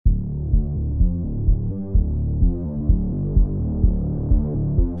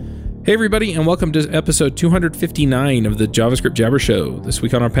Hey everybody, and welcome to episode 259 of the JavaScript Jabber Show. This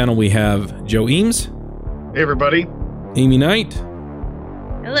week on our panel we have Joe Eames. Hey everybody. Amy Knight.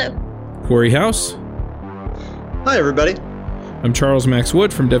 Hello. Corey House. Hi everybody. I'm Charles Max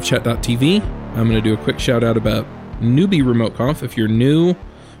Wood from devchat.tv. I'm going to do a quick shout out about Newbie Remote Conf. If you're new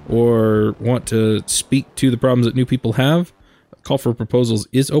or want to speak to the problems that new people have, a call for proposals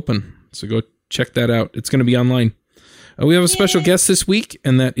is open. So go check that out. It's going to be online. We have a special guest this week,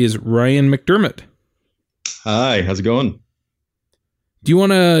 and that is Ryan McDermott. Hi, how's it going? Do you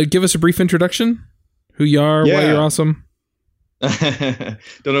want to give us a brief introduction? Who you are, why you're awesome? Don't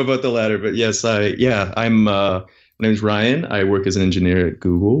know about the latter, but yes, I'm my name's Ryan. I work as an engineer at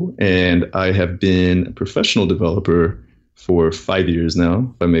Google, and I have been a professional developer for 5 years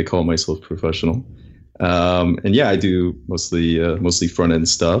now, if I may call myself professional. I do mostly front-end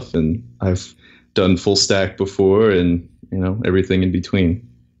stuff, and I've done full stack before and, everything in between.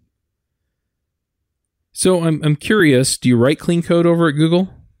 So I'm curious, do you write clean code over at Google?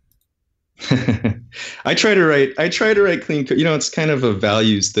 I try to write clean code. It's kind of a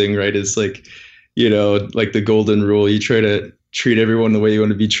values thing, right? It's like, like the golden rule. You try to treat everyone the way you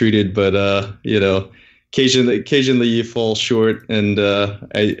want to be treated, but occasionally you fall short. And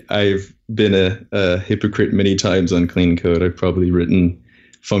I've been a hypocrite many times on clean code. I've probably written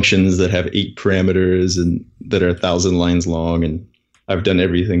functions that have 8 parameters and that are 1,000 lines long, and I've done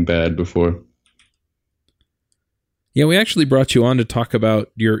everything bad before. Yeah, we actually brought you on to talk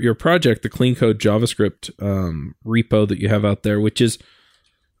about your project, the Clean Code JavaScript repo that you have out there, which is,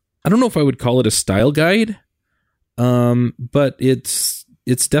 I don't know if I would call it a style guide, but it's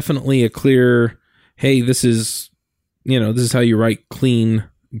definitely a clear, hey, this is how you write clean,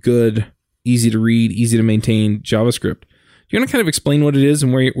 good, easy to read, easy to maintain JavaScript. Do you want to kind of explain what it is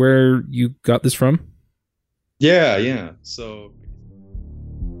and where you got this from? Yeah. So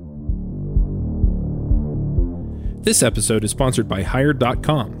this episode is sponsored by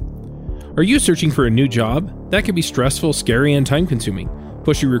Hired.com. Are you searching for a new job? That can be stressful, scary, and time-consuming.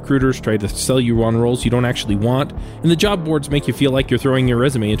 Pushy recruiters try to sell you on roles you don't actually want, and the job boards make you feel like you're throwing your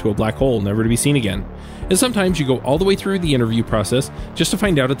resume into a black hole, never to be seen again. And sometimes you go all the way through the interview process just to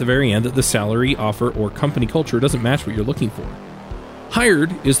find out at the very end that the salary, offer, or company culture doesn't match what you're looking for.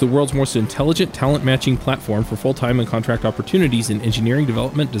 Hired is the world's most intelligent talent matching platform for full-time and contract opportunities in engineering,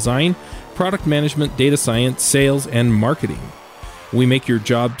 development, design, product management, data science, sales, and marketing. We make your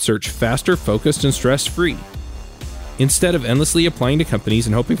job search faster, focused, and stress-free. Instead of endlessly applying to companies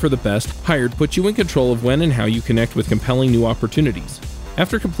and hoping for the best, Hired puts you in control of when and how you connect with compelling new opportunities.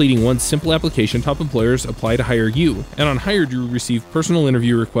 After completing one simple application, top employers apply to hire you, and on Hired you receive personal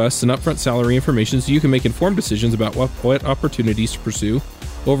interview requests and upfront salary information so you can make informed decisions about what opportunities to pursue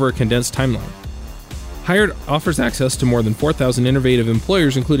over a condensed timeline. Hired offers access to more than 4,000 innovative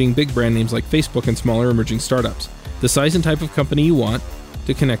employers, including big brand names like Facebook and smaller emerging startups. The size and type of company you want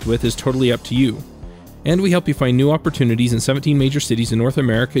to connect with is totally up to you. And we help you find new opportunities in 17 major cities in North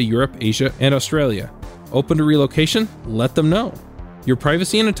America, Europe, Asia, and Australia. Open to relocation? Let them know. Your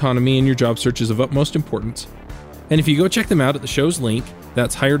privacy and autonomy in your job search is of utmost importance. And if you go check them out at the show's link,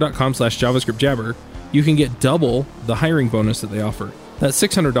 that's hire.com/JavaScriptJabber, you can get double the hiring bonus that they offer. That's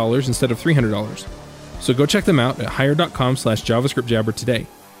 $600 instead of $300. So go check them out at hire.com/JavaScriptJabber today.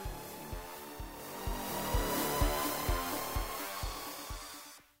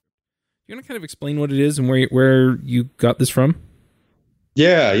 You want to kind of explain what it is and where you got this from?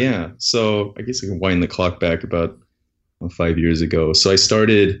 Yeah. So I guess I can wind the clock back about 5 years ago. So I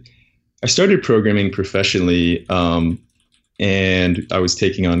started programming professionally, and I was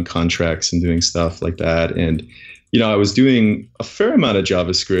taking on contracts and doing stuff like that. And I was doing a fair amount of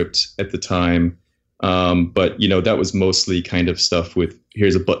JavaScript at the time, but that was mostly kind of stuff with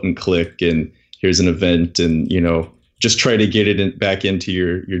here's a button click and here's an event, and just try to get it back into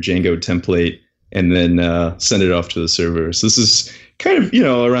your Django template and then send it off to the server. So this is kind of,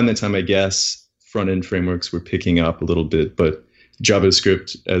 around that time, I guess, front-end frameworks were picking up a little bit, but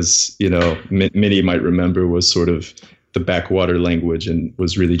JavaScript, as many might remember, was sort of the backwater language and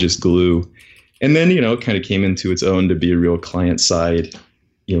was really just glue. And then, kind of came into its own to be a real client-side,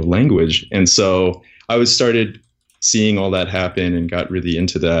 language. And so I started seeing all that happen and got really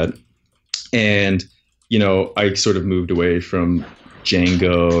into that. And I sort of moved away from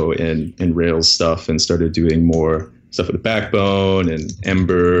Django and Rails stuff and started doing more stuff with Backbone and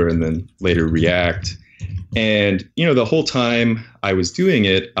Ember and then later React. And, the whole time I was doing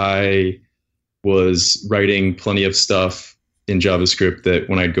it, I was writing plenty of stuff in JavaScript that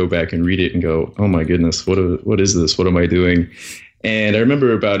when I'd go back and read it and go, oh my goodness, what is this? What am I doing? And I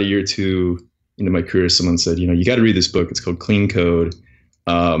remember about a year or two into my career, someone said, you got to read this book. It's called Clean Code.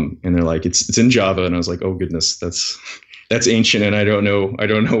 And they're like, it's in Java. And I was like, oh goodness, that's ancient. And I don't know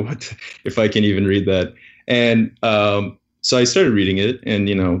if I can even read that. And, so I started reading it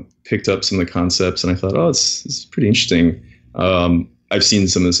and, picked up some of the concepts and I thought, oh, it's pretty interesting. I've seen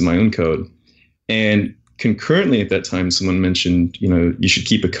some of this in my own code. And concurrently at that time, someone mentioned, you should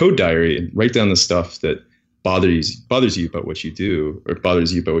keep a code diary and write down the stuff that bothers you about what you do or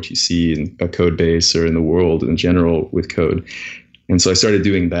bothers you about what you see in a code base or in the world in general with code. And so I started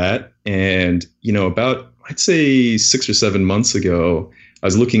doing that. And, about, I'd say 6 or 7 months ago, I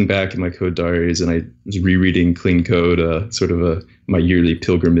was looking back at my code diaries and I was rereading Clean Code, my yearly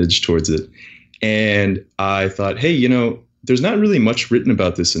pilgrimage towards it. And I thought, hey, there's not really much written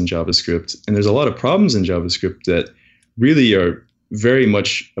about this in JavaScript. And there's a lot of problems in JavaScript that really are very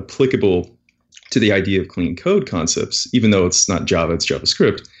much applicable to the idea of clean code concepts, even though it's not Java, it's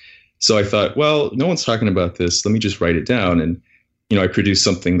JavaScript. So I thought, well, no one's talking about this. Let me just write it down. And, I produced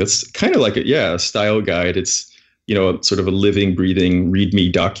something that's kind of like a style guide. It's, sort of a living, breathing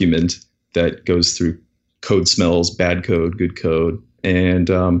README document that goes through code smells, bad code, good code, and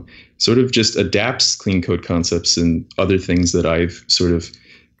sort of just adapts clean code concepts and other things that I've sort of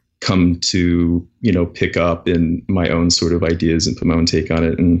come to, pick up in my own sort of ideas and put my own take on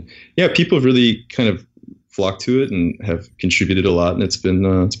it. And people have really kind of flocked to it and have contributed a lot. And it's been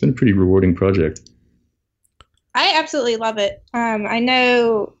a pretty rewarding project. I absolutely love it. I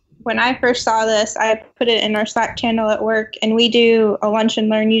know when I first saw this, I put it in our Slack channel at work, and we do a lunch and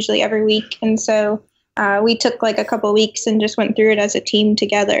learn usually every week. And so we took like a couple weeks and just went through it as a team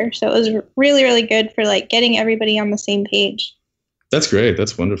together. So it was really, really good for like getting everybody on the same page. That's great.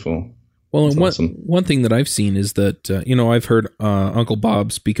 That's wonderful. Well, that's and awesome. One thing that I've seen is that, I've heard Uncle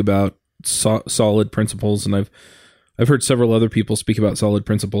Bob speak about solid principles, and I've heard several other people speak about solid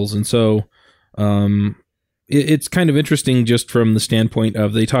principles. And so it's kind of interesting just from the standpoint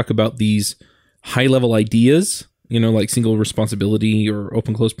of they talk about these high level ideas, like single responsibility or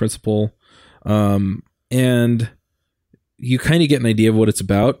open close principle. And you kind of get an idea of what it's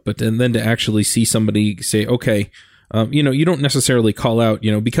about, but then to actually see somebody say, okay, you don't necessarily call out,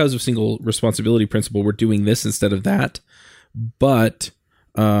 because of single responsibility principle, we're doing this instead of that. But,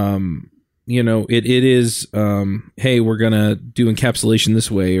 it is, hey, we're going to do encapsulation this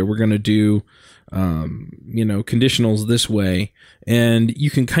way, or we're going to do, conditionals this way. And you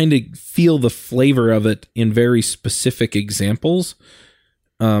can kind of feel the flavor of it in very specific examples,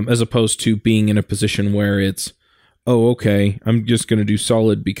 as opposed to being in a position where it's, oh, okay, I'm just going to do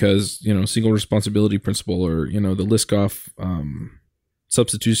solid because, single responsibility principle, or, the Liskov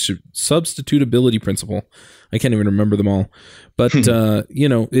substitutability principle. I can't even remember them all. But,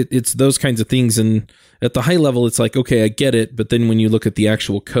 it's those kinds of things. And at the high level, it's like, okay, I get it. But then when you look at the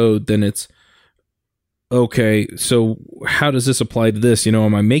actual code, then it's, okay, so how does this apply to this?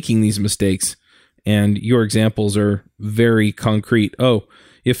 Am I making these mistakes? And your examples are very concrete. Oh,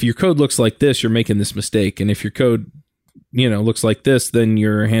 if your code looks like this, you're making this mistake. And if your code, looks like this, then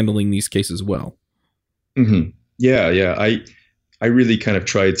you're handling these cases well. Mm-hmm. Yeah. I really kind of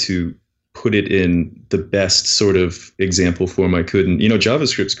tried to put it in the best sort of example form I could. And,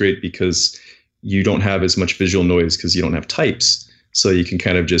 JavaScript's great because you don't have as much visual noise because you don't have types. So you can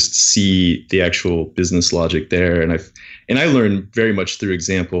kind of just see the actual business logic there. And I learn very much through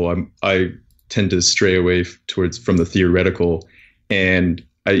example. I tend to stray away from the theoretical. And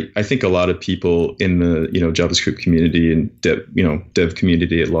I think a lot of people in the JavaScript community and dev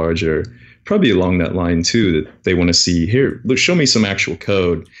community at large are probably along that line too, that they want to see, here, look, show me some actual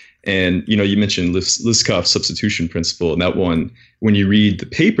code. And you mentioned Liskov substitution principle, and that one, when you read the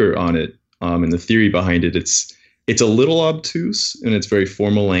paper on it and the theory behind it, it's a little obtuse and it's very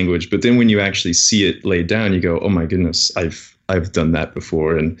formal language. But then when you actually see it laid down, you go, oh my goodness, I've done that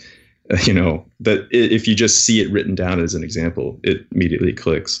before. And that if you just see it written down as an example, it immediately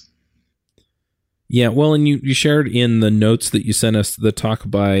clicks. Yeah, well, and you shared in the notes that you sent us the talk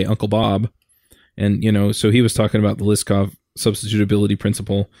by Uncle Bob, and so he was talking about the Liskov substitutability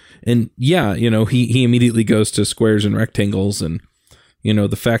principle, and he immediately goes to squares and rectangles, and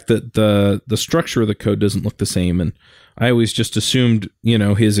the fact that the structure of the code doesn't look the same. And I always just assumed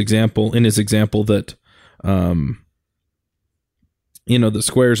his example that the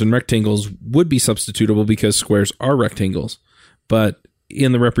squares and rectangles would be substitutable because squares are rectangles, but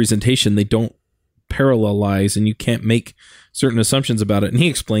in the representation, they don't parallelize and you can't make certain assumptions about it. And he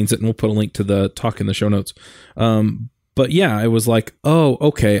explains it, and we'll put a link to the talk in the show notes. But yeah, I was like, oh,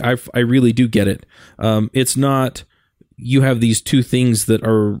 okay, I really do get it. It's not, you have these two things that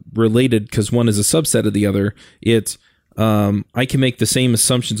are related because one is a subset of the other. It's, I can make the same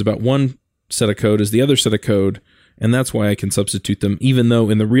assumptions about one set of code as the other set of code, and that's why I can substitute them, even though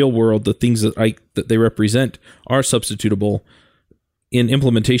in the real world, the things that they represent are substitutable. In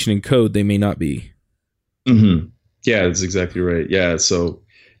implementation and code, they may not be. Mm-hmm. Yeah, that's exactly right. Yeah. So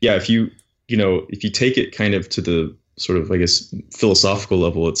yeah, if you take it kind of to the sort of, I guess, philosophical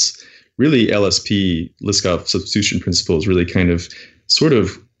level, it's really LSP, Liskov substitution principle, is really kind of sort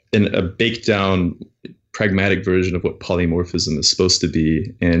of a baked down pragmatic version of what polymorphism is supposed to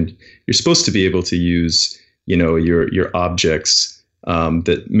be. And you're supposed to be able to use, your objects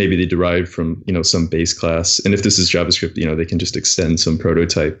that maybe they derive from, some base class. And if this is JavaScript, they can just extend some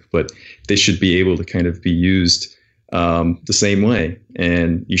prototype, but they should be able to kind of be used the same way.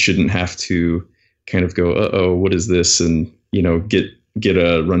 And you shouldn't have to kind of go, uh-oh, what is this? And, get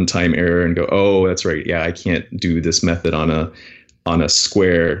a runtime error and go, oh, that's right. Yeah, I can't do this method on a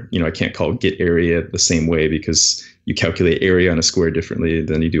square. I can't call get area the same way because you calculate area on a square differently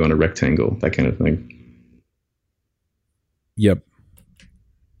than you do on a rectangle, that kind of thing. Yep.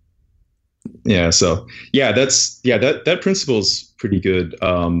 Yeah. So that principle is pretty good.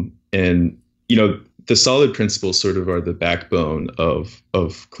 And the solid principles sort of are the backbone of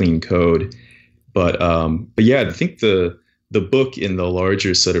clean code. But yeah, I think the book in the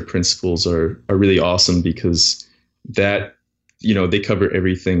larger set of principles are really awesome because that, they cover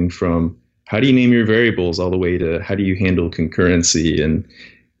everything from how do you name your variables all the way to how do you handle concurrency,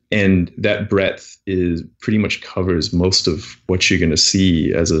 and that breadth is pretty much covers most of what you're going to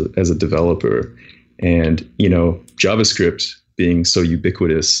see as a developer. And JavaScript being so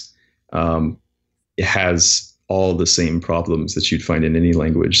ubiquitous, it has all the same problems that you'd find in any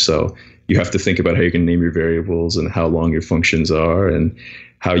language. So you have to think about how you can name your variables and how long your functions are and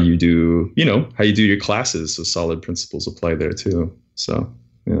how you do your classes. So solid principles apply there too. So,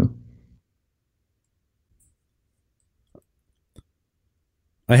 yeah.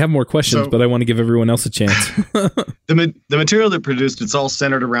 I have more questions, but I want to give everyone else a chance. The material that produced, it's all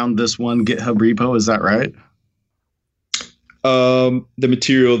centered around this one GitHub repo. Is that right? The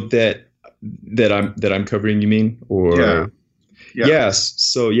material that I'm covering, you mean? Or yeah. Yes.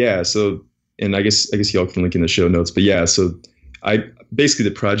 So and I guess y'all can link in the show notes. But yeah, so basically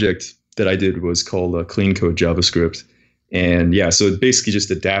the project that I did was called Clean Code JavaScript, and yeah, so basically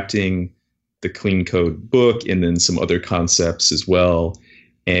just adapting the Clean Code book and then some other concepts as well,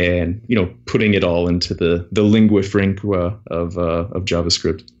 and putting it all into the lingua franca of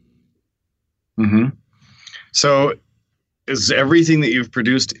JavaScript. Mm-hmm. So is everything that you've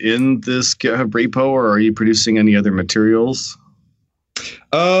produced in this GitHub repo, or are you producing any other materials?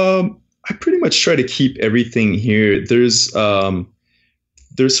 I pretty much try to keep everything here. There's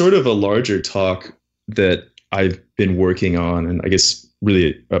sort of a larger talk that I've been working on, and I guess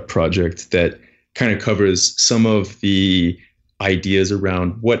really a project that kind of covers some of the ideas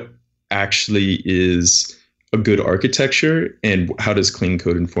around what actually is a good architecture and how does clean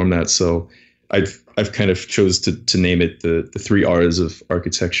code inform that. So I've kind of chose to name it the 3 R's of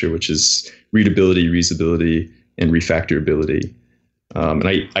architecture, which is readability, reusability, and refactorability. And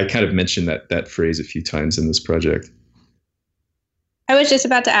I kind of mentioned that phrase a few times in this project. I was just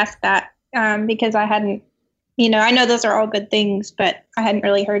about to ask that because I hadn't, I know those are all good things, but I hadn't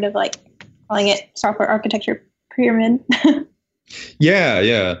really heard of calling it software architecture pyramid.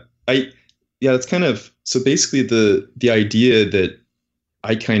 Yeah. That's kind of, so basically the idea that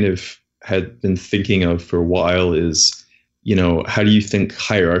I kind of had been thinking of for a while is, how do you think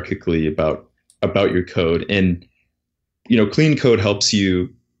hierarchically about your code? And clean code helps you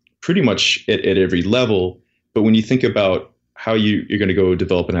pretty much at every level. But when you think about how you're going to go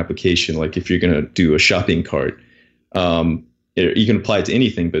develop an application, like if you're going to do a shopping cart, you can apply it to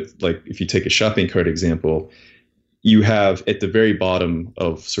anything. But like if you take a shopping cart example, you have at the very bottom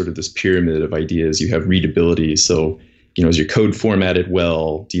of sort of this pyramid of ideas, you have readability. So, is your code formatted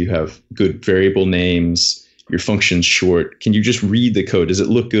well? Do you have good variable names? Your function's short? Can you just read the code? Does it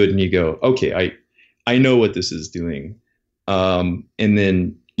look good? And you go, okay, I know what this is doing. And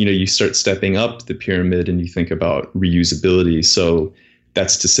then, you start stepping up the pyramid and you think about reusability. So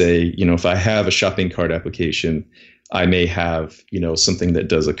that's to say, if I have a shopping cart application, I may have, something that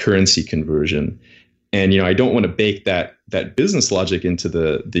does a currency conversion. And, I don't want to bake that business logic into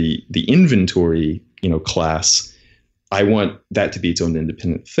the inventory, class. I want that to be its own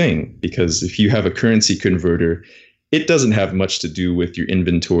independent thing, because if you have a currency converter, it doesn't have much to do with your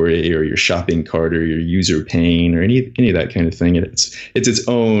inventory or your shopping cart or your user pane or any of that kind of thing. It's its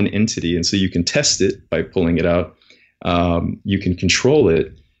own entity. And so you can test it by pulling it out. You can control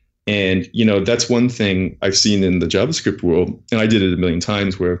it. And, that's one thing I've seen in the JavaScript world. And I did it a million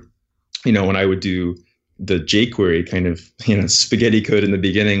times where, when I would do the jQuery kind of, spaghetti code in the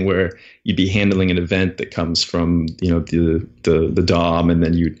beginning where you'd be handling an event that comes from, the DOM, and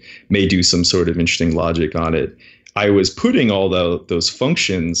then you may do some sort of interesting logic on it. I was putting all those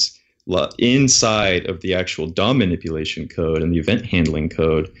functions inside of the actual DOM manipulation code and the event handling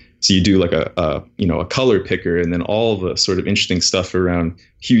code. So you do like a color picker, and then all the sort of interesting stuff around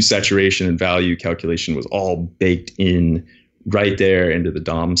hue, saturation, and value calculation was all baked in right there into the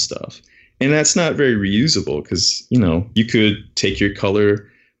DOM stuff. And that's not very reusable because, you could take your color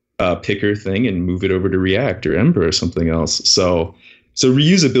picker thing and move it over to React or Ember or something else. So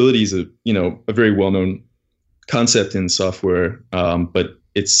reusability is a very well-known concept in software, but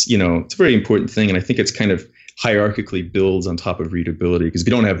it's a very important thing. And I think it's kind of hierarchically builds on top of readability, because if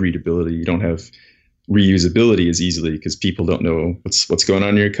you don't have readability, you don't have reusability as easily, because people don't know what's going on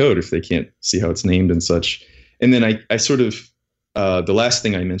in your code if they can't see how it's named and such. And then I sort of, the last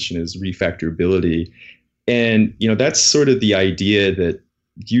thing I mentioned is refactorability. And, that's sort of the idea that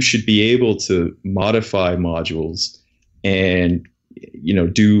you should be able to modify modules and,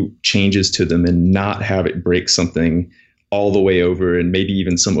 do changes to them and not have it break something all the way over and maybe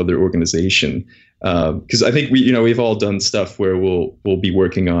even some other organization. Because I think we've all done stuff where we'll be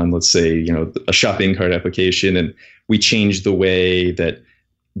working on, let's say, a shopping cart application, and we change the way that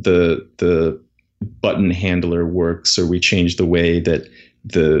the button handler works, or we change the way that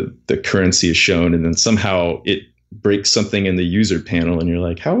the currency is shown, and then somehow it breaks something in the user panel, and you're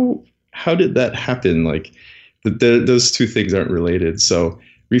like, how did that happen? Like those two things aren't related. So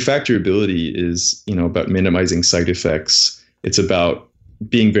refactorability is about minimizing side effects. It's about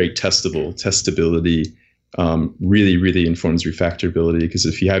being very testable. Testability really, really informs refactorability, because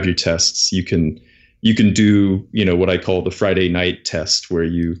if you have your tests, you can do what I call the Friday night test, where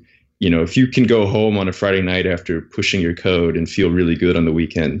if you can go home on a Friday night after pushing your code and feel really good on the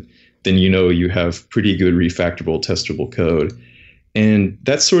weekend, then you have pretty good refactorable, testable code. And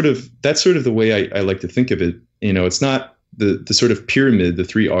that's sort of the way I like to think of it. It's not the sort of pyramid, the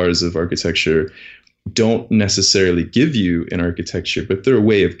 3 R's of architecture don't necessarily give you an architecture, but they're a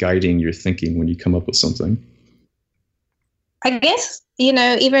way of guiding your thinking when you come up with something. I guess,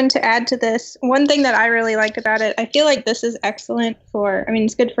 even to add to this, one thing that I really liked about it, I feel like this is excellent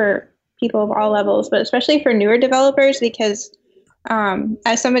it's good for people of all levels, but especially for newer developers, because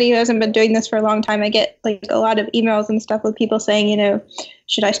as somebody who hasn't been doing this for a long time, I get like a lot of emails and stuff with people saying,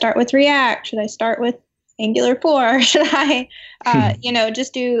 should I start with React? Should I start with Angular 4? Should I,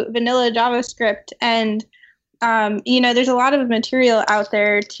 just do vanilla JavaScript? And, there's a lot of material out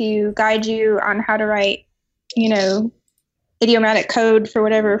there to guide you on how to write, idiomatic code for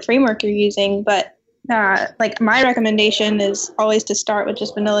whatever framework you're using. But my recommendation is always to start with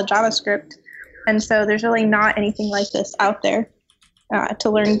just vanilla JavaScript. And so there's really not anything like this out there to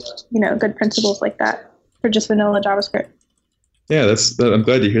learn, good principles like that for just vanilla JavaScript. Yeah, I'm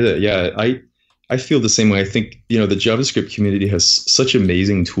glad to hear that. Yeah, I feel the same way. I think, the JavaScript community has such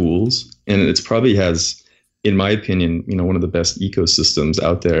amazing tools, and it's probably has, in my opinion, one of the best ecosystems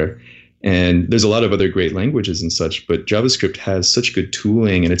out there. And there's a lot of other great languages and such, but JavaScript has such good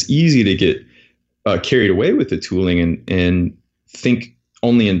tooling, and it's easy to get carried away with the tooling and think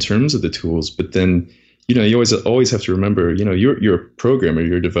only in terms of the tools. But then, you always have to remember, you're a programmer,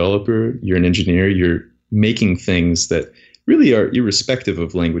 you're a developer, you're an engineer, you're making things that really are irrespective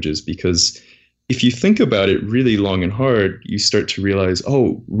of languages, because if you think about it really long and hard, you start to realize,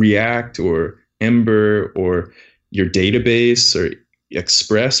 React or Ember or your database or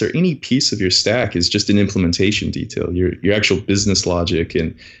Express or any piece of your stack is just an implementation detail. Your actual business logic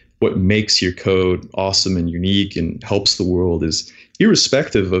and what makes your code awesome and unique and helps the world is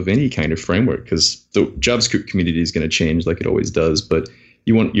irrespective of any kind of framework, because the JavaScript community is going to change like it always does. But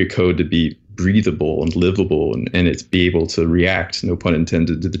you want your code to be breathable and livable and it be able to react, no pun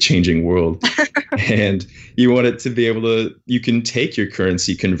intended, to the changing world. And you want it to be able to, you can take your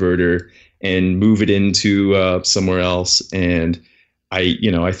currency converter and move it into somewhere else. And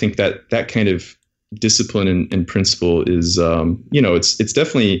I think that kind of discipline and principle is, it's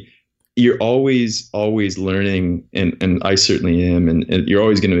definitely, you're always learning, and I certainly am, and you're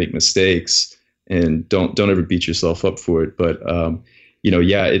always going to make mistakes, and don't ever beat yourself up for it. But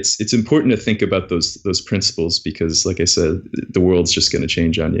it's important to think about those principles, because, like I said, the world's just going to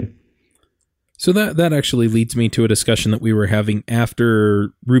change on you. So that actually leads me to a discussion that we were having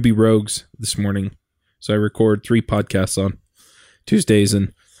after Ruby Rogues this morning. So I record 3 podcasts on Tuesdays,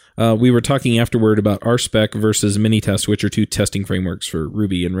 and we were talking afterward about RSpec versus Minitest, which are 2 testing frameworks for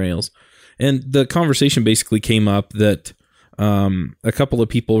Ruby and Rails. And the conversation basically came up that a couple of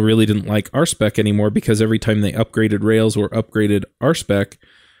people really didn't like RSpec anymore, because every time they upgraded Rails or upgraded RSpec,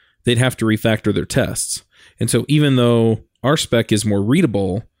 they'd have to refactor their tests. And so even though our spec is more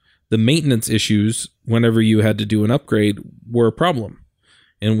readable, the maintenance issues whenever you had to do an upgrade were a problem.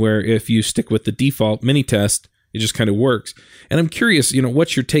 And where if you stick with the default mini test, it just kind of works. And I'm curious,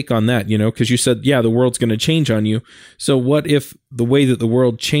 what's your take on that? Because you said, yeah, the world's going to change on you. So what if the way that the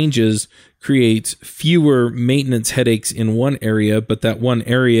world changes creates fewer maintenance headaches in one area, but that one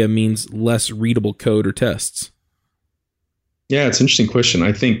area means less readable code or tests? Yeah, it's an interesting question.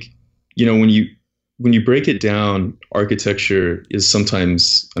 I think, when you break it down, architecture is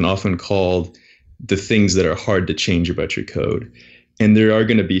sometimes and often called the things that are hard to change about your code. And there are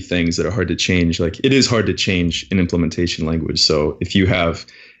going to be things that are hard to change. Like it is hard to change an implementation language. So if you have,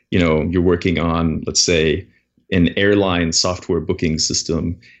 you're working on, let's say, an airline software booking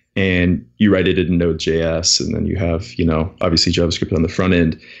system, and you write it in Node.js, and then you have, obviously JavaScript on the front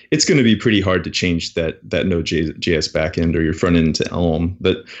end, it's going to be pretty hard to change that Node.js backend or your front end to Elm.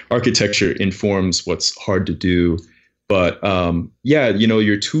 But architecture informs what's hard to do. But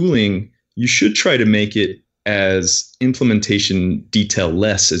your tooling, you should try to make it as implementation detail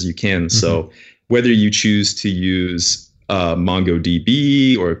less as you can. Mm-hmm. So whether you choose to use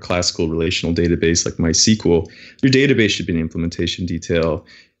MongoDB or a classical relational database like MySQL, your database should be an implementation detail.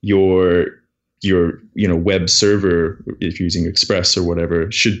 Your web server, if you're using Express or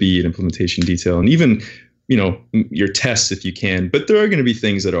whatever, should be an implementation detail. And even your tests if you can. But there are going to be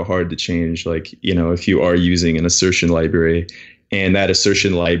things that are hard to change, like if you are using an assertion library, and that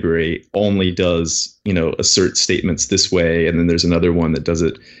assertion library only does, assert statements this way, and then there's another one that does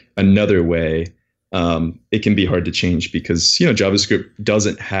it another way. It can be hard to change because, JavaScript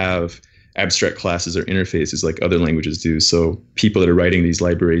doesn't have abstract classes or interfaces like other languages do. So people that are writing these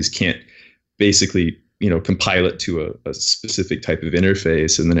libraries can't basically, compile it to a specific type of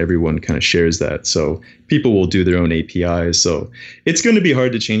interface, and then everyone kind of shares that. So people will do their own APIs. So it's going to be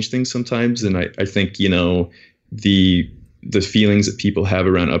hard to change things sometimes. And I think, the feelings that people have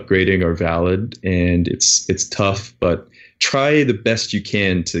around upgrading are valid, and it's tough, but try the best you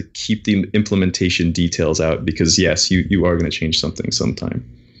can to keep the implementation details out, because yes, you are going to change something sometime.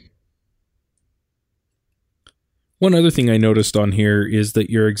 One other thing I noticed on here is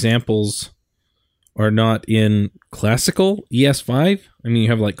that your examples are not in classical ES5. I mean, you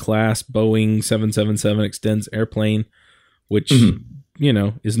have like class, Boeing 777 extends airplane, which mm-hmm.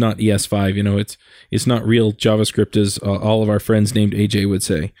 Is not ES5. It's not real JavaScript, as all of our friends named AJ would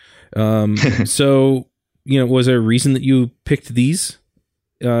say. So, was there a reason that you picked these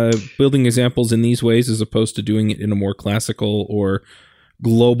building examples in these ways as opposed to doing it in a more classical or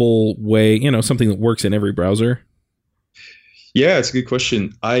global way? Something that works in every browser. Yeah, it's a good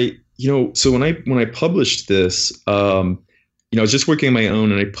question. So when I published this, I was just working on my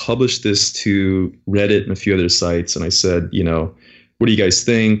own, and I published this to Reddit and a few other sites, and I said, what do you guys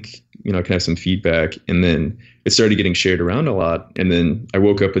think? Can I have some feedback? And then it started getting shared around a lot. And then I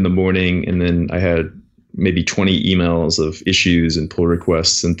woke up in the morning, and then I had maybe 20 emails of issues and pull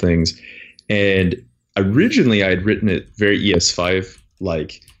requests and things. And originally I had written it very ES5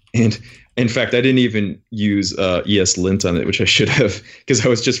 like, and in fact, I didn't even use ESLint on it, which I should have, because I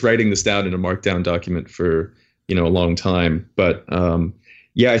was just writing this down in a markdown document for, a long time. But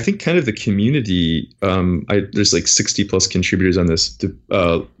I think kind of the community, there's like 60 plus contributors on this,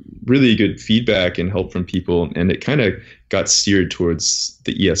 really good feedback and help from people. And it kind of got steered towards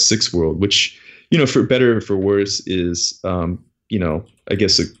the ES6 world, which, for better or for worse is, I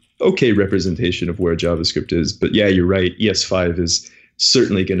guess a okay representation of where JavaScript is. But yeah, you're right. ES5 is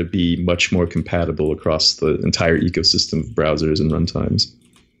certainly going to be much more compatible across the entire ecosystem of browsers and runtimes.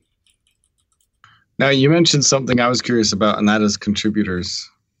 Now, you mentioned something I was curious about, and that is contributors.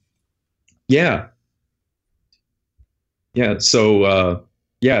 Yeah. So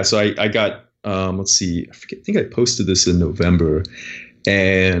I got, let's see, I think I posted this in November,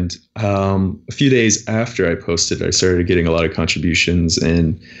 and a few days after I posted, I started getting a lot of contributions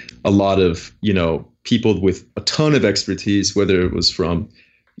and a lot of, people with a ton of expertise, whether it was from,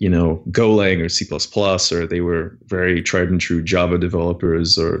 Golang or C++, or they were very tried and true Java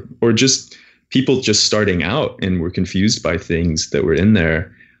developers, or just people just starting out and were confused by things that were in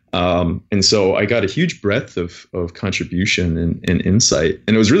there. And so I got a huge breadth of contribution and insight.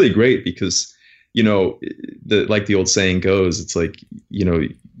 And it was really great because, like the old saying goes, it's like,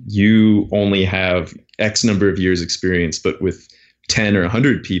 you only have X number of years experience, but with 10 or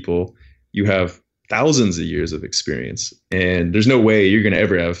 100 people, you have thousands of years of experience. And there's no way you're going to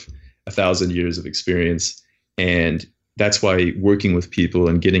ever have 1,000 years of experience. And that's why working with people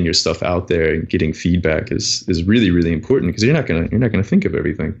and getting your stuff out there and getting feedback is really, really important, because you're not gonna think of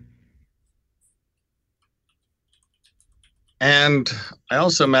everything. And I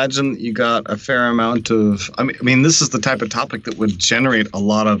also imagine you got a fair amount of, I mean, this is the type of topic that would generate a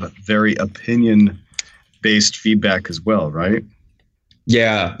lot of very opinion-based feedback as well, right?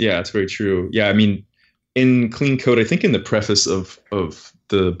 Yeah, it's very true. Yeah, I mean, in Clean Code, I think in the preface of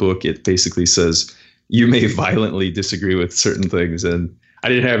the book, it basically says, you may violently disagree with certain things. And I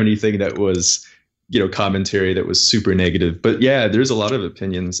didn't have anything that was, commentary that was super negative. But yeah, there's a lot of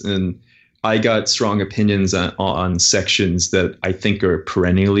opinions. And I got strong opinions on sections that I think are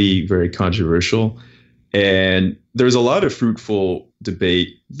perennially very controversial. And there's a lot of fruitful debate.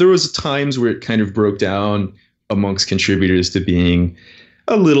 There was times where it kind of broke down amongst contributors to being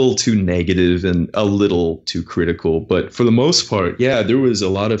a little too negative and a little too critical. But for the most part, yeah, there was a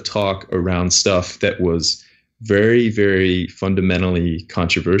lot of talk around stuff that was very, very fundamentally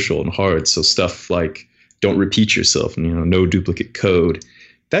controversial and hard. So stuff like don't repeat yourself and, no duplicate code.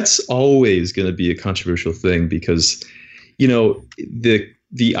 That's always going to be a controversial thing because,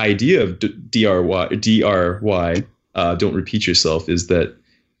 the idea of DRY, don't repeat yourself, is that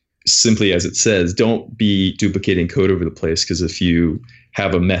simply as it says, don't be duplicating code over the place. Because if you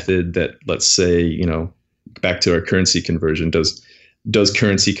have a method that, let's say, back to our currency conversion, does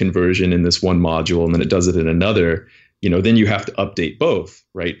currency conversion in this one module and then it does it in another, then you have to update both,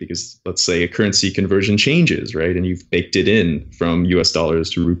 right? Because let's say a currency conversion changes, right? And you've baked it in from US dollars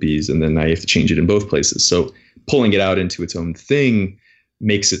to rupees, and then now you have to change it in both places. So pulling it out into its own thing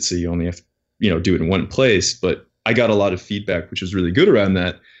makes it so you only have to, do it in one place. But I got a lot of feedback, which was really good around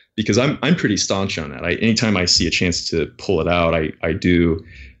that, because I'm pretty staunch on that. Anytime I see a chance to pull it out, I do.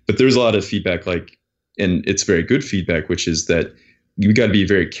 But there's a lot of feedback, and it's very good feedback, which is that you got to be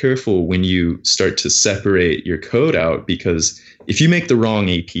very careful when you start to separate your code out, because if you make the wrong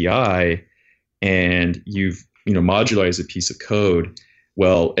API and you've modularized a piece of code,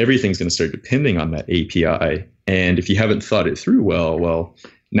 well, everything's going to start depending on that API. And if you haven't thought it through well,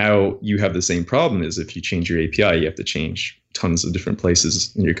 now you have the same problem as if you change your API, you have to change tons of different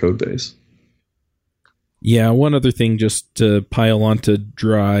places in your code base. Yeah, one other thing just to pile onto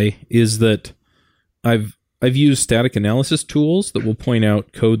Dry is that I've used static analysis tools that will point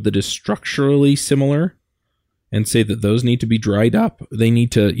out code that is structurally similar and say that those need to be dried up. They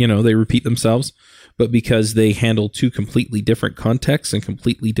need to, they repeat themselves, but because they handle two completely different contexts and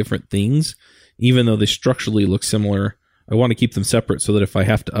completely different things, even though they structurally look similar, I want to keep them separate so that if I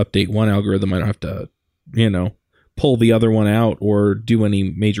have to update one algorithm, I don't have to, pull the other one out or do any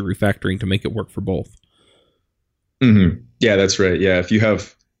major refactoring to make it work for both. Mm-hmm. Yeah, that's right. Yeah, if you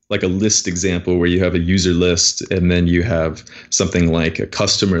have like a list example where you have a user list and then you have something like a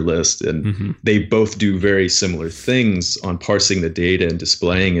customer list, and they both do very similar things on parsing the data and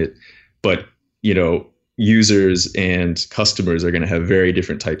displaying it, but users and customers are going to have very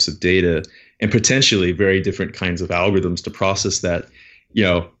different types of data and potentially very different kinds of algorithms to process that.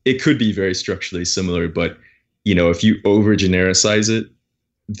 It could be very structurally similar, but if you over genericize it,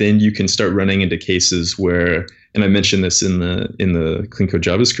 then you can start running into cases where, and I mentioned this in the Clean Code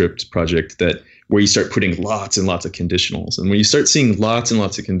JavaScript project, that where you start putting lots and lots of conditionals. And when you start seeing lots and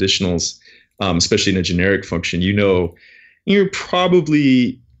lots of conditionals, especially in a generic function, you're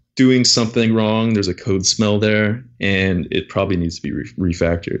probably doing something wrong. There's a code smell there, and it probably needs to be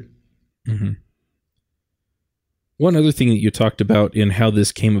refactored. Mm-hmm. One other thing that you talked about in how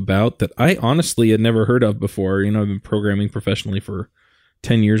this came about that I honestly had never heard of before, I've been programming professionally for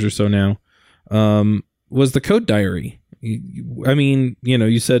 10 years or so now, was the code diary. I mean,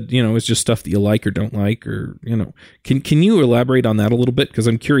 you said, it's just stuff that you like or don't like, or, can you elaborate on that a little bit? Because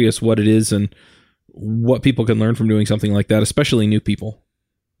I'm curious what it is and what people can learn from doing something like that, especially new people.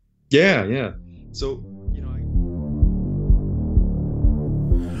 Yeah. So,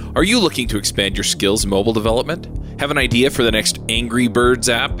 Are you looking to expand your skills in mobile development? Have an idea for the next Angry Birds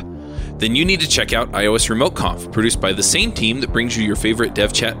app? Then you need to check out iOS Remote Conf, produced by the same team that brings you your favorite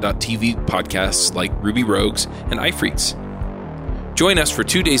devchat.tv podcasts like Ruby Rogues and iFreaks. Join us for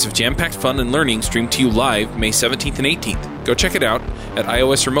 2 days of jam-packed fun and learning streamed to you live May 17th and 18th. Go check it out at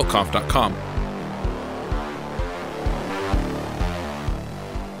iosremoteconf.com.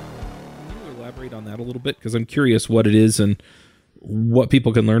 Can you elaborate on that a little bit? Because I'm curious what it is and what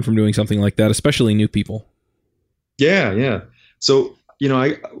people can learn from doing something like that, especially new people. Yeah. So,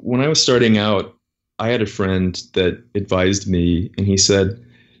 when I was starting out, I had a friend that advised me, and he said,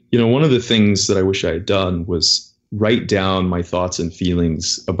 one of the things that I wish I had done was write down my thoughts and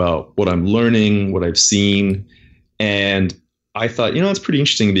feelings about what I'm learning, what I've seen. And I thought, it's pretty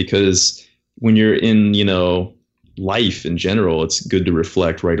interesting, because when you're in, life in general, it's good to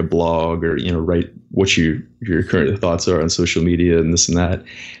reflect, write a blog, or, write what your current thoughts are on social media and this and that.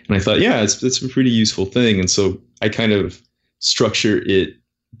 And I thought, yeah, it's a pretty useful thing. And so I kind of structure it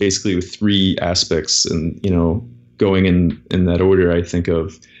basically with three aspects, and going in that order. I think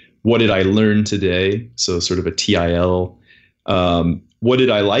of what did I learn today, so sort of a TIL. What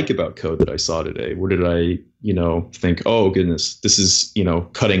did I like about code that I saw today? What did I think, oh goodness, this is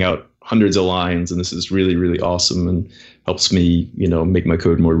cutting out hundreds of lines, and this is really, really awesome and helps me make my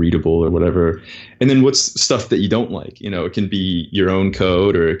code more readable or whatever. And then what's stuff that you don't like? It can be your own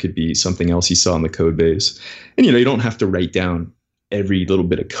code, or it could be something else you saw in the code base. And you don't have to write down every little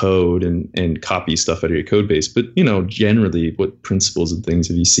bit of code and copy stuff out of your code base, but generally, what principles and things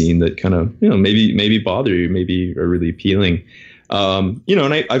have you seen that kind of maybe bother you, maybe are really appealing? And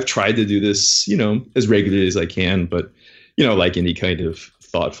I've tried to do this as regularly as I can, but like any kind of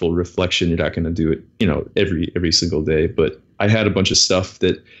thoughtful reflection, you're not going to do it every single day. But I had a bunch of stuff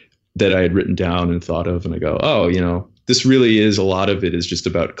that I had written down and thought of, and I go, oh, this really is, a lot of it is just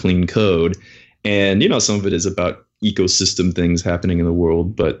about clean code, and some of it is about ecosystem things happening in the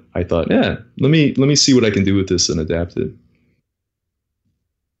world. But I thought, let me see what I can do with this and adapt it.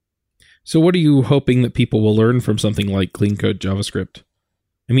 So what are you hoping that people will learn from something like clean code JavaScript?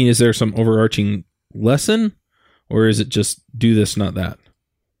 I mean, is there some overarching lesson, or is it just do this, not that?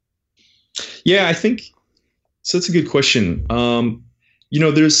 Yeah, I think so. That's a good question.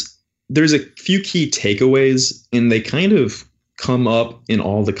 There's a few key takeaways, and they kind of come up in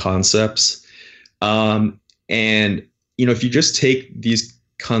all the concepts. And if you just take these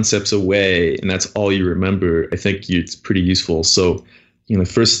concepts away and that's all you remember, I think it's pretty useful. So, the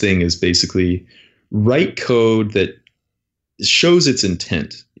first thing is basically write code that shows its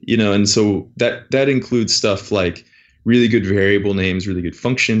intent. And so that includes stuff like really good variable names, really good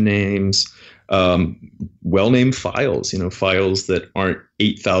function names, well-named files, files that aren't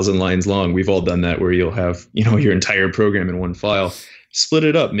 8,000 lines long. We've all done that, where you'll have, your entire program in one file. Split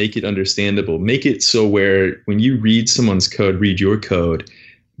it up, make it understandable, make it so where when you read someone's code, read your code,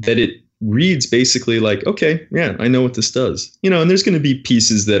 that it reads basically like, okay, yeah, I know what this does. And there's going to be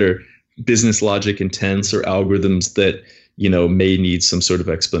pieces that are business logic intense, or algorithms that, may need some sort of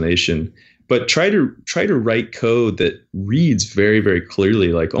explanation. But try to write code that reads very, very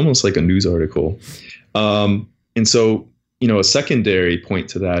clearly, like almost like a news article. And so, a secondary point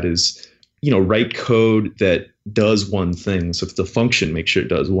to that is, write code that does one thing. So if it's a function, make sure it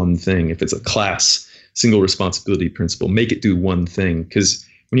does one thing. If it's a class, single responsibility principle, make it do one thing. Because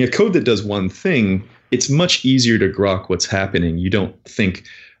when you have code that does one thing, it's much easier to grok what's happening. You don't think,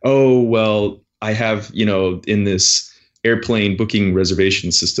 oh, well, I have, in this airplane booking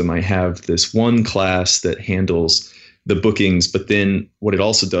reservation system, I have this one class that handles the bookings, but then what it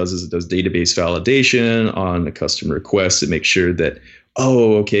also does is it does database validation on a customer request. It makes sure that,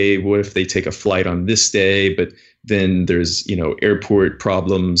 oh, okay, what if they take a flight on this day, but then there's, airport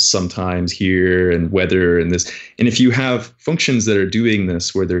problems sometimes here, and weather and this. And if you have functions that are doing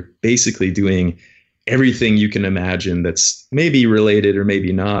this, where they're basically doing everything you can imagine that's maybe related or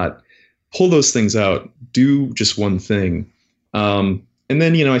maybe not, pull those things out, do just one thing. And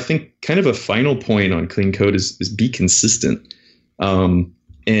then, I think kind of a final point on clean code is be consistent.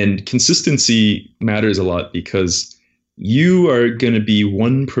 And consistency matters a lot, because you are going to be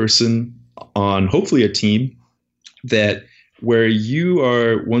one person on hopefully a team that where you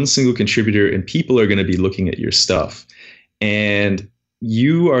are one single contributor, and people are going to be looking at your stuff, and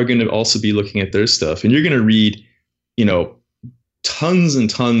you are going to also be looking at their stuff, and you're going to read, tons and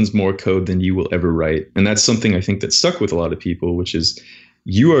tons more code than you will ever write. And that's something I think that stuck with a lot of people, which is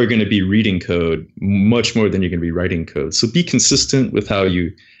you are going to be reading code much more than you're going to be writing code. So be consistent with how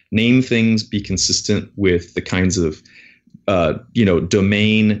you name things, be consistent with the kinds of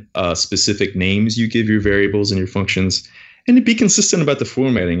domain specific names you give your variables and your functions, and be consistent about the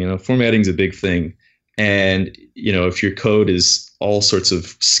formatting. Formatting is a big thing. And, if your code is all sorts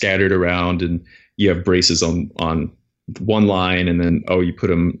of scattered around, and you have braces on one line, and then, you put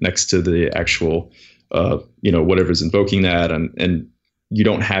them next to the actual, whatever's invoking that, and you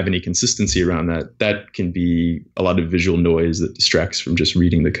don't have any consistency around that, that can be a lot of visual noise that distracts from just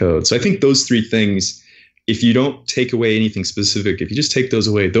reading the code. So I think those three things, if you don't take away anything specific, if you just take those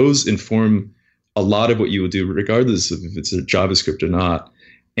away, those inform a lot of what you will do, regardless of if it's a JavaScript or not.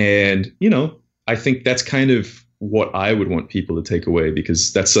 And, I think that's kind of what I would want people to take away,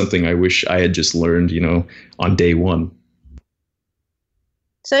 because that's something I wish I had just learned, on day one.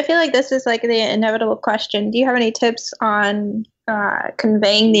 So I feel like this is like the inevitable question. Do you have any tips on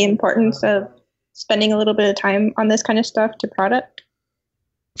conveying the importance of spending a little bit of time on this kind of stuff to product?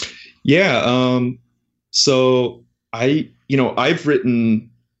 Yeah. So I've written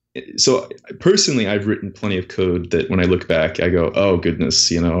plenty of code that when I look back, I go, oh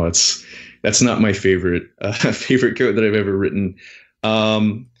goodness, that's not my favorite favorite code that I've ever written.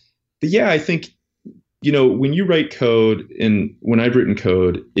 But yeah, I think, when you write code, and when I've written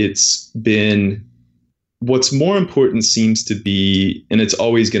code, it's been, what's more important seems to be, and it's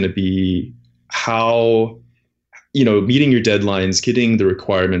always going to be, how, meeting your deadlines, getting the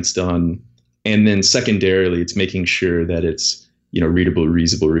requirements done. And then secondarily, it's making sure that it's, readable,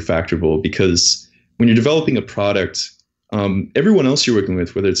 reusable, refactorable, because when you're developing a product, everyone else you're working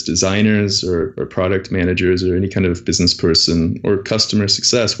with, whether it's designers or product managers or any kind of business person or customer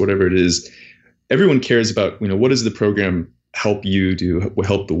success, whatever it is, everyone cares about, what does the program help you do,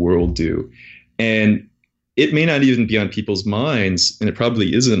 help the world do? And it may not even be on people's minds, and it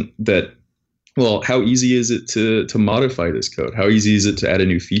probably isn't, that, well, how easy is it to modify this code? How easy is it to add a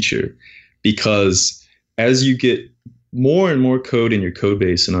new feature? Because as you get more and more code in your code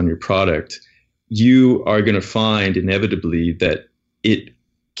base and on your product, you are going to find inevitably that it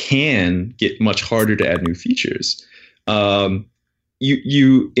can get much harder to add new features. When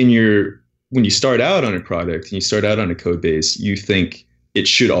you start out on a product and you start out on a code base, you think it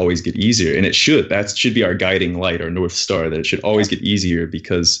should always get easier, and it should. That should be our guiding light, our North Star, that it should always get easier,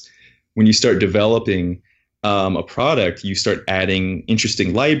 because when you start developing a product, you start adding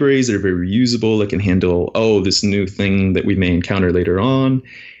interesting libraries that are very reusable, that can handle, this new thing that we may encounter later on.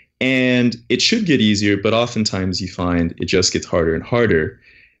 And it should get easier, but oftentimes you find it just gets harder and harder.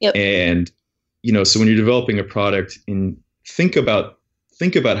 Yep. And, so when you're developing a product, and think about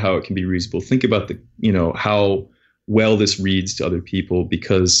how it can be reusable, think about how well this reads to other people,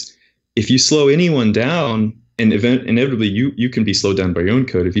 because if you slow anyone down, and inevitably you can be slowed down by your own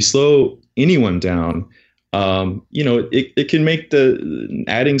code. If you slow anyone down, it can make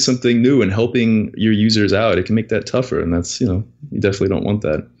adding something new and helping your users out, it can make that tougher. And that's, you definitely don't want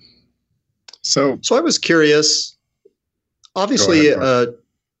that. So I was curious, obviously, Go ahead.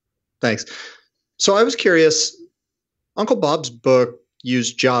 Thanks. So I was curious, Uncle Bob's book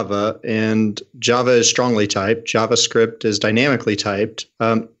used Java, and Java is strongly typed. JavaScript is dynamically typed.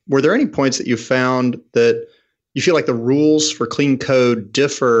 Were there any points that you found that you feel like the rules for clean code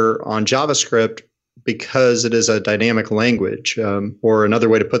differ on JavaScript because it is a dynamic language? Or another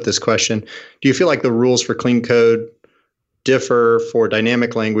way to put this question, do you feel like the rules for clean code differ for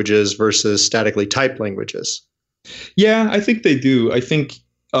dynamic languages versus statically typed languages? Yeah, I think they do. I think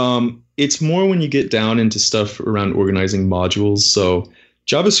it's more when you get down into stuff around organizing modules. So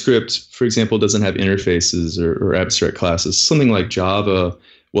JavaScript, for example, doesn't have interfaces or abstract classes. Something like Java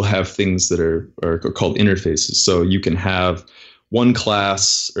will have things that are called interfaces. So you can have one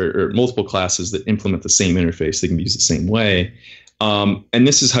class or multiple classes that implement the same interface. They can be used the same way. And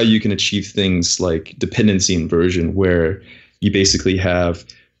this is how you can achieve things like dependency inversion, where you basically have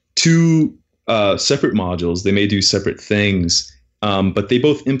two separate modules. They may do separate things, but they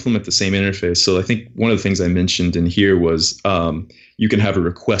both implement the same interface. So I think one of the things I mentioned in here was you can have a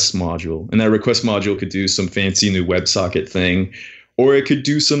request module, and that request module could do some fancy new WebSocket thing, or it could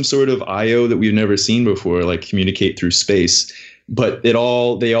do some sort of I/O that we've never seen before, like communicate through space. But they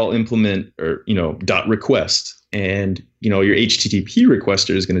all implement dot request, and your HTTP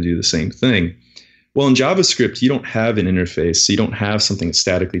requester is going to do the same thing. Well, in JavaScript, you don't have an interface, so you don't have something that's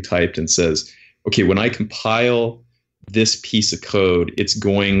statically typed and says, okay, when I compile this piece of code, it's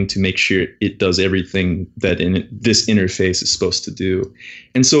going to make sure it does everything that this interface is supposed to do.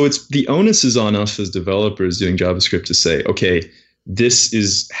 And so the onus is on us as developers doing JavaScript to say, okay,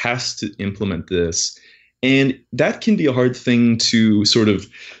 this has to implement this. And that can be a hard thing to sort of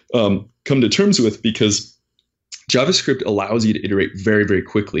come to terms with, because JavaScript allows you to iterate very, very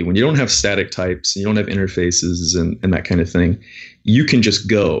quickly. When you don't have static types, you don't have interfaces and that kind of thing, you can just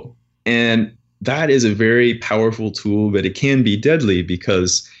go. And that is a very powerful tool, but it can be deadly,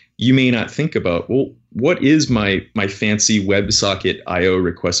 because you may not think about, well, what is my fancy WebSocket I/O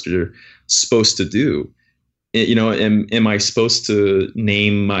requester supposed to do? Am I supposed to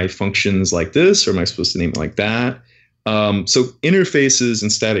name my functions like this, or am I supposed to name it like that? So interfaces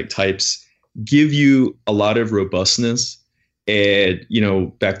and static types give you a lot of robustness, and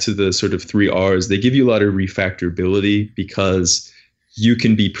back to the sort of 3 R's, they give you a lot of refactorability, because you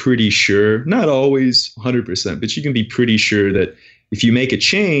can be pretty sure, not always 100%, but you can be pretty sure that if you make a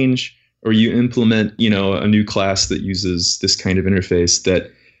change or you implement, a new class that uses this kind of interface,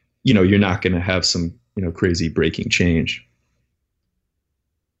 that, you're not going to have some, crazy breaking change.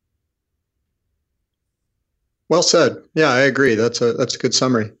 Well said. Yeah, I agree. That's a good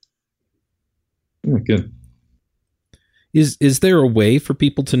summary. Yeah, good. Is there a way for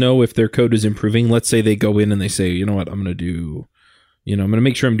people to know if their code is improving? Let's say they go in and they say, you know what, I'm going to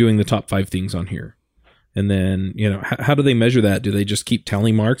make sure I'm doing the top 5 things on here. And then, how do they measure that? Do they just keep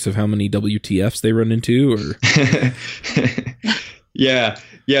tally marks of how many WTFs they run into? Or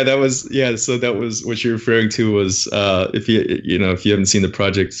So that was what you're referring to was if you haven't seen the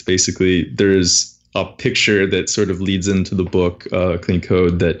project, it's basically there's a picture that sort of leads into the book, Clean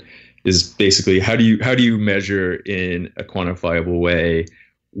Code, that is basically how do you measure in a quantifiable way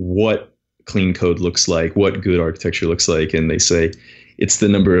what clean code looks like, what good architecture looks like, and they say it's the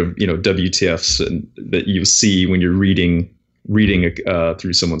number of WTFs that you see when you're reading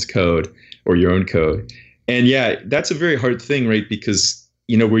through someone's code or your own code. And yeah, that's a very hard thing, right? Because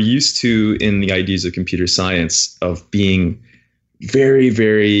we're used to, in the ideas of computer science, of being very,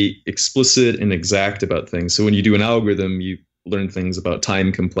 very explicit and exact about things. So when you do an algorithm, you learn things about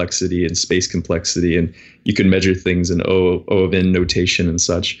time complexity and space complexity, and you can measure things in O of N notation and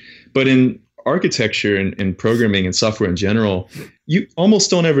such. But in architecture and programming and software in general, you almost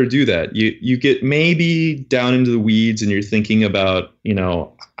don't ever do that. You get maybe down into the weeds and you're thinking about,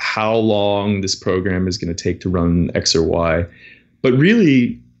 how long this program is going to take to run X or Y. But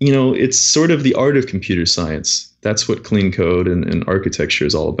really, it's sort of the art of computer science. That's what clean code and architecture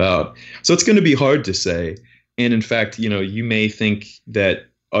is all about. So it's going to be hard to say. And in fact, you may think that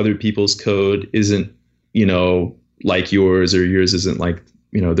other people's code isn't, like yours, or yours isn't like,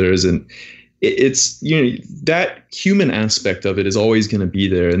 there isn't. It's, that human aspect of it is always going to be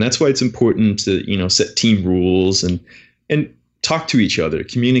there. And that's why it's important to, set team rules and talk to each other,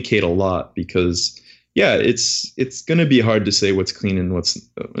 communicate a lot, because it's going to be hard to say what's clean and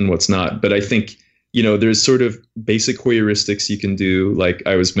what's not. But I think, there's sort of basic heuristics you can do. Like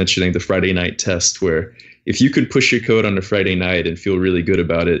I was mentioning the Friday night test, where if you can push your code on a Friday night and feel really good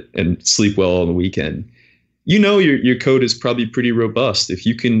about it and sleep well on the weekend, your code is probably pretty robust. If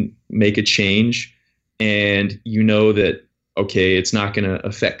you can make a change and that, okay, it's not going to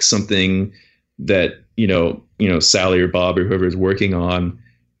affect something that, Sally or Bob or whoever is working on,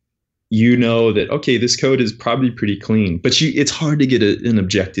 that, okay, this code is probably pretty clean, but it's hard to get an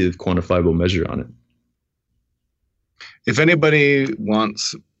objective quantifiable measure on it. If anybody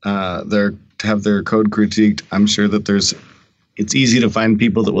wants to have their code critiqued, I'm sure that it's easy to find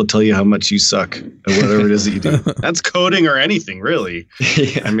people that will tell you how much you suck at whatever it is that you do. That's coding or anything, really.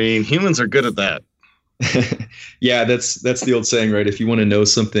 Yeah. I mean, humans are good at that. Yeah, that's the old saying, right? If you want to know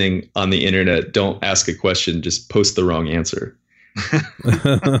something on the internet, don't ask a question, just post the wrong answer.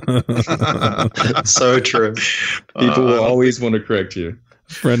 So true. People will always want to correct you.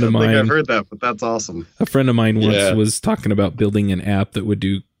 A friend of mine, I think I've heard that, but that's awesome. A friend of mine once was talking about building an app that would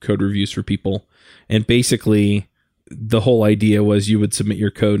do code reviews for people. And basically the whole idea was you would submit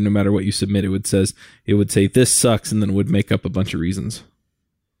your code, no matter what you submit, it would say this sucks, and then it would make up a bunch of reasons.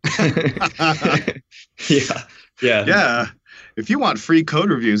 Yeah. If you want free code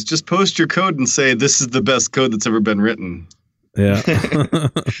reviews, just post your code and say this is the best code that's ever been written. Yeah.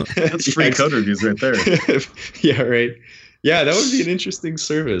 That's free code reviews right there. Yeah, right. Yeah, that would be an interesting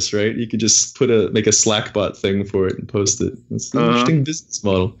service, right? You could just make a Slackbot thing for it and post it. It's an interesting business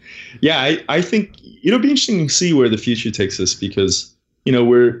model. Yeah, I think it'll be interesting to see where the future takes us, because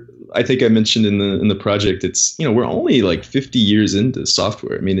I think I mentioned in the project, it's we're only like 50 years into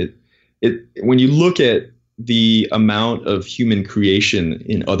software. I mean, it when you look at the amount of human creation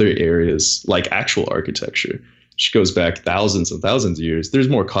in other areas like actual architecture, which goes back thousands and thousands of years, there's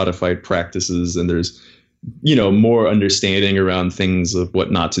more codified practices, and there's more understanding around things of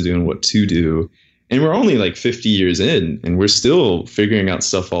what not to do and what to do. And we're only like 50 years in, and we're still figuring out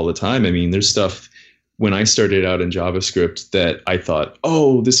stuff all the time. I mean, there's stuff when I started out in JavaScript that I thought,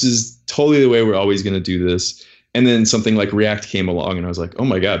 oh, this is totally the way we're always going to do this. And then something like React came along and I was like, oh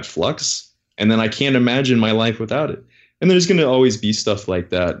my God, Flux? And then I can't imagine my life without it. And there's going to always be stuff like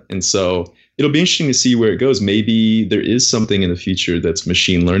that. And so it'll be interesting to see where it goes. Maybe there is something in the future that's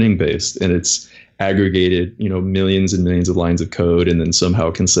machine learning based, and it's aggregated, millions and millions of lines of code, and then somehow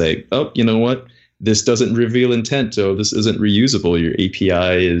can say, oh, you know what? This doesn't reveal intent. Oh, this isn't reusable. Your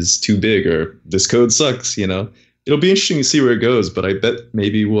API is too big, or this code sucks, It'll be interesting to see where it goes, but I bet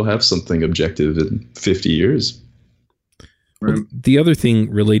maybe we'll have something objective in 50 years. Well, the other thing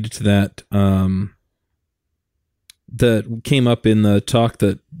related to that that came up in the talk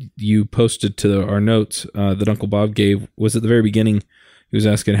that you posted to our notes that Uncle Bob gave was at the very beginning. He was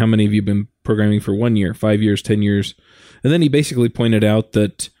asking, how many of you have been programming for 1 year, 5 years, 10 years? And then he basically pointed out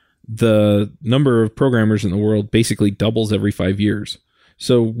that the number of programmers in the world basically doubles every 5 years.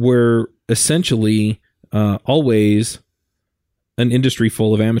 So we're essentially always an industry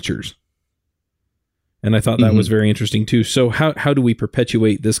full of amateurs. And I thought that was very interesting too. So how do we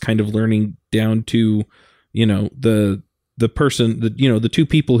perpetuate this kind of learning down to, the the person that, the two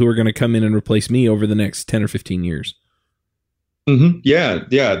people who are going to come in and replace me over the next 10 or 15 years. Mm-hmm. Yeah.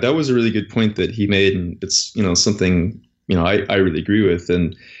 That was a really good point that he made. And it's, something, I really agree with.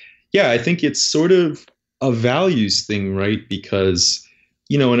 And yeah, I think it's sort of a values thing, right? Because,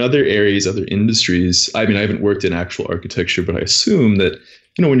 in other areas, other industries, I haven't worked in actual architecture, but I assume that,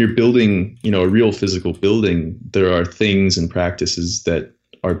 when you're building, a real physical building, there are things and practices that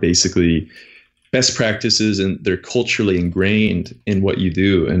are basically best practices, and they're culturally ingrained in what you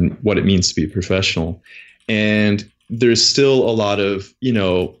do and what it means to be a professional. And there's still a lot of,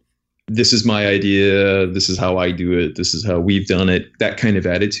 this is my idea, this is how I do it, this is how we've done it, that kind of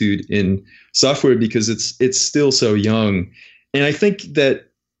attitude in software, because it's still so young. And I think that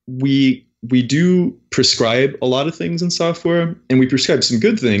we do prescribe a lot of things in software, and we prescribe some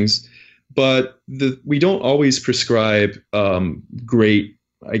good things, but we don't always prescribe great,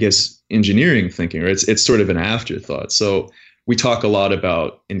 I guess, engineering thinking, right? It's sort of an afterthought. So we talk a lot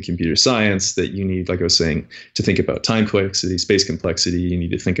about in computer science that you need, like I was saying, to think about time complexity, space complexity. You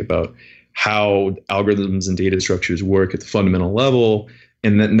need to think about how algorithms and data structures work at the fundamental level.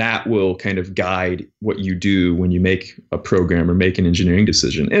 And then that will kind of guide what you do when you make a program or make an engineering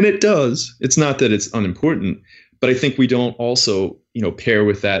decision. And it does. It's not that it's unimportant, but I think we don't also, pair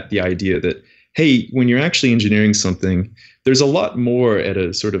with that the idea that, hey, when you're actually engineering something, there's a lot more at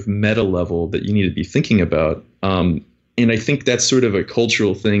a sort of meta level that you need to be thinking about. And I think that's sort of a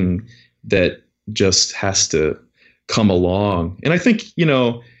cultural thing that just has to come along. And I think,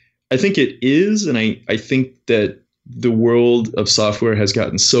 I think it is. And I think that the world of software has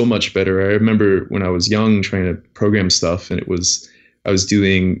gotten so much better. I remember when I was young trying to program stuff, and I was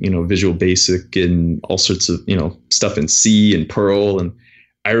doing, Visual Basic and all sorts of, stuff in C and Perl. And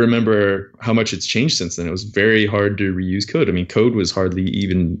I remember how much it's changed since then. It was very hard to reuse code. Code was hardly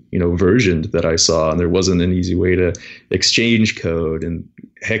even, versioned that I saw, and there wasn't an easy way to exchange code. And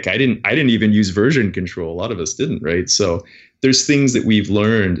heck, I didn't even use version control. A lot of us didn't, right? So there's things that we've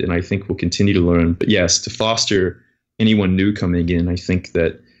learned, and I think we'll continue to learn. But yes, to foster anyone new coming in, I think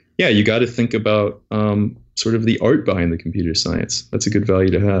that, yeah, you got to think about sort of the art behind the computer science. That's a good value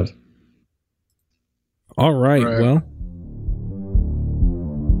to have. All right. Well,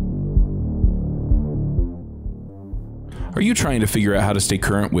 are you trying to figure out how to stay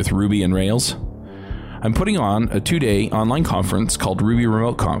current with Ruby and Rails? I'm putting on a 2-day online conference called Ruby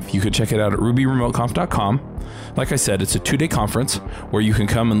Remote Conf. You can check it out at rubyremoteconf.com. Like I said, it's a 2-day conference where you can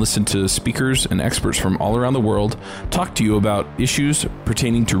come and listen to speakers and experts from all around the world talk to you about issues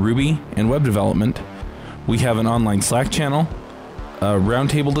pertaining to Ruby and web development. We have an online Slack channel, a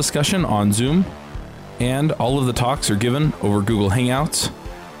roundtable discussion on Zoom, and all of the talks are given over Google Hangouts,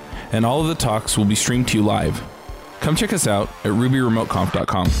 and all of the talks will be streamed to you live. Come check us out at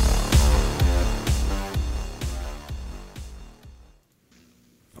rubyremoteconf.com.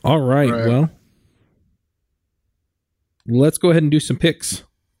 All right. Well, let's go ahead and do some picks.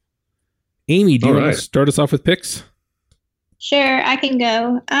 Amy, do you want to start us off with picks? Sure, I can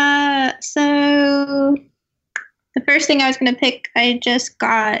go. So the first thing I was going to pick, I just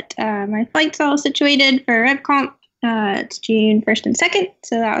got my flights all situated for RevConf. It's June 1st and 2nd,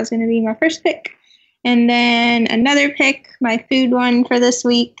 so that was going to be my first pick. And then another pick, my food one for this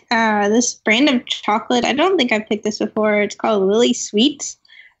week, this brand of chocolate. I don't think I've picked this before. It's called Lily Sweets,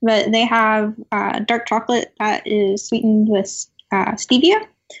 but they have dark chocolate that is sweetened with stevia.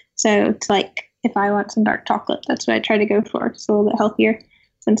 So it's like, if I want some dark chocolate, that's what I try to go for. It's a little bit healthier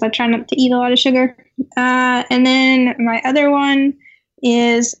since I try not to eat a lot of sugar. And then my other one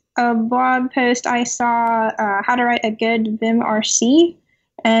is a blog post I saw, how to write a good Vim RC.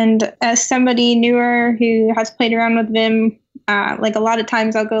 And as somebody newer who has played around with Vim, like a lot of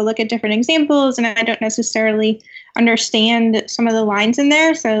times I'll go look at different examples and I don't necessarily understand some of the lines in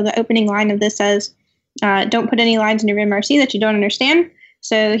there. So the opening line of this says, don't put any lines in your Vim RC that you don't understand.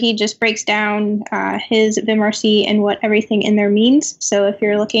 So he just breaks down his Vim RC and what everything in there means. So if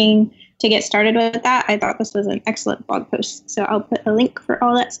you're looking to get started with that, I thought this was an excellent blog post. So I'll put a link for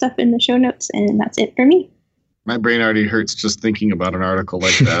all that stuff in the show notes, and that's it for me. My brain already hurts just thinking about an article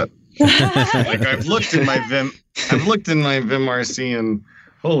like that. Like I've looked in my Vim RC and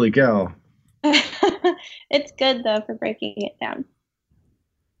holy cow. It's good though for breaking it down.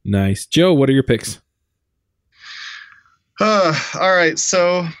 Nice. Joe, what are your picks? All right.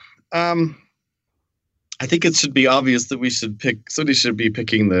 So I think it should be obvious that somebody should be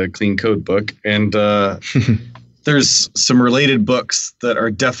picking the Clean Code book. And there's some related books that are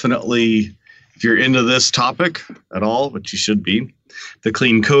definitely, if you're into this topic at all, which you should be, The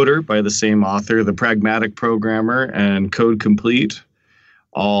Clean Coder by the same author, The Pragmatic Programmer, and Code Complete,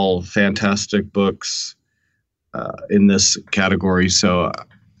 all fantastic books. in this category. So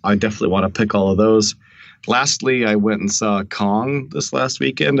I definitely want to pick all of those. Lastly, I went and saw Kong this last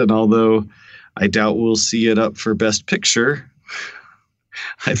weekend, and although I doubt we'll see it up for Best Picture,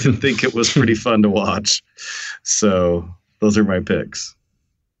 I did think it was pretty fun to watch. So those are my picks.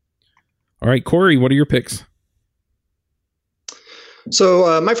 All right, Corey, what are your picks?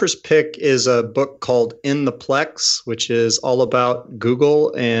 So my first pick is a book called In the Plex, which is all about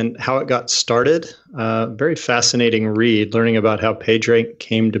Google and how it got started. Very fascinating read, learning about how PageRank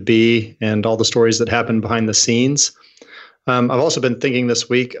came to be and all the stories that happened behind the scenes. I've also been thinking this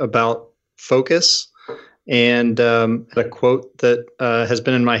week about focus and a quote that has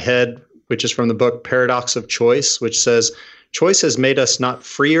been in my head, which is from the book Paradox of Choice, which says, "Choice has made us not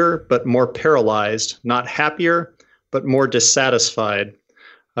freer, but more paralyzed, not happier, but more dissatisfied."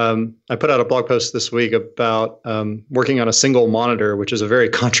 I put out a blog post this week about working on a single monitor, which is a very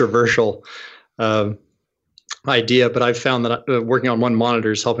controversial idea, but I've found that working on one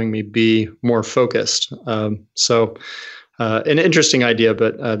monitor is helping me be more focused. So an interesting idea,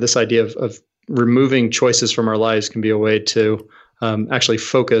 but this idea of removing choices from our lives can be a way to actually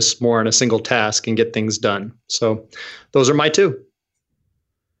focus more on a single task and get things done. So those are my two.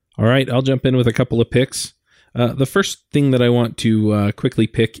 All right, I'll jump in with a couple of picks. The first thing that I want to quickly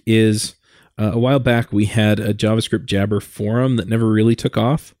pick is a while back we had a JavaScript Jabber forum that never really took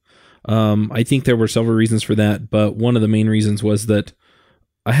off. I think there were several reasons for that, but one of the main reasons was that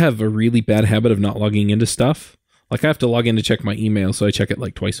I have a really bad habit of not logging into stuff. Like I have to log in to check my email, so I check it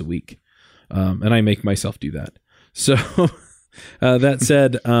like twice a week, and I make myself do that. So that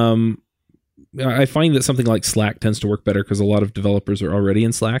said, I find that something like Slack tends to work better because a lot of developers are already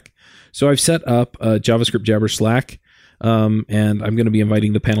in Slack. So I've set up a JavaScript Jabber Slack, and I'm going to be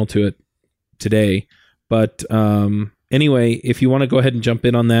inviting the panel to it today. But anyway, if you want to go ahead and jump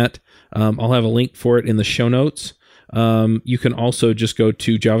in on that, I'll have a link for it in the show notes. You can also just go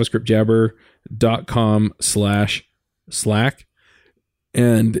to javascriptjabber.com/Slack,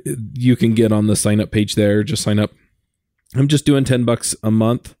 and you can get on the sign up page there. Just sign up. I'm just doing $10 a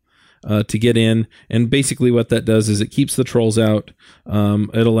month to get in, and basically what that does is it keeps the trolls out.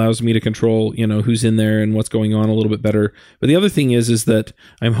 It allows me to control, who's in there and what's going on a little bit better. But the other thing is that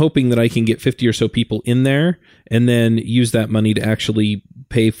I'm hoping that I can get 50 or so people in there, and then use that money to actually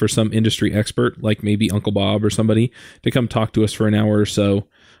pay for some industry expert, like maybe Uncle Bob or somebody, to come talk to us for an hour or so.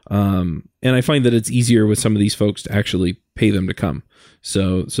 And I find that it's easier with some of these folks to actually pay them to come.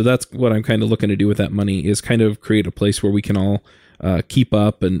 So that's what I'm kind of looking to do with that money, is kind of create a place where we can all keep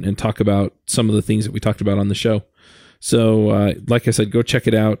up and talk about some of the things that we talked about on the show. So like I said, go check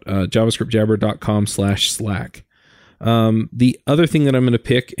it out, javascriptjabber.com/Slack. The other thing that I'm going to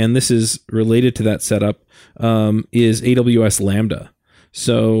pick, and this is related to that setup, is AWS Lambda.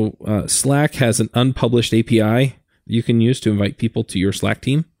 So Slack has an unpublished API you can use to invite people to your Slack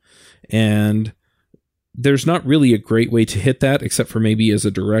team. And there's not really a great way to hit that except for maybe as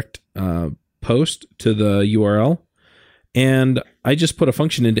a direct post to the URL. And I just put a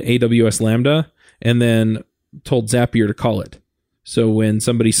function into AWS Lambda and then told Zapier to call it. So when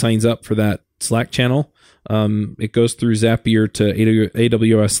somebody signs up for that Slack channel, it goes through Zapier to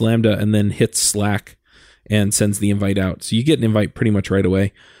AWS Lambda and then hits Slack and sends the invite out. So you get an invite pretty much right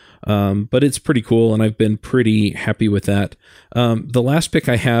away. But it's pretty cool, and I've been pretty happy with that. The last pick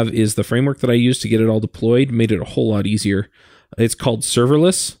I have is the framework that I used to get it all deployed, made it a whole lot easier. It's called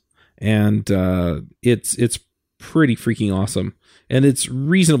Serverless, and it's pretty freaking awesome. And it's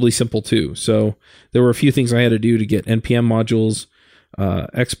reasonably simple too. So there were a few things I had to do to get NPM modules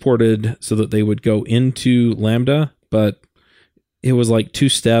exported so that they would go into Lambda, but it was like 2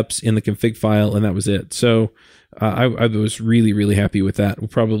 steps in the config file, and that was it. So I was really, really happy with that. We'll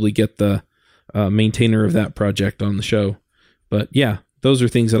probably get the maintainer of that project on the show. But yeah, those are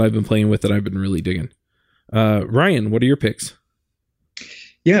things that I've been playing with that I've been really digging. Ryan, what are your picks?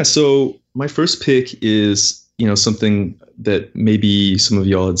 Yeah, so my first pick is, something that maybe some of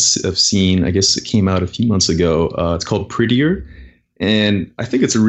y'all have seen. I guess it came out a few months ago. It's called Prettier. And I think it's a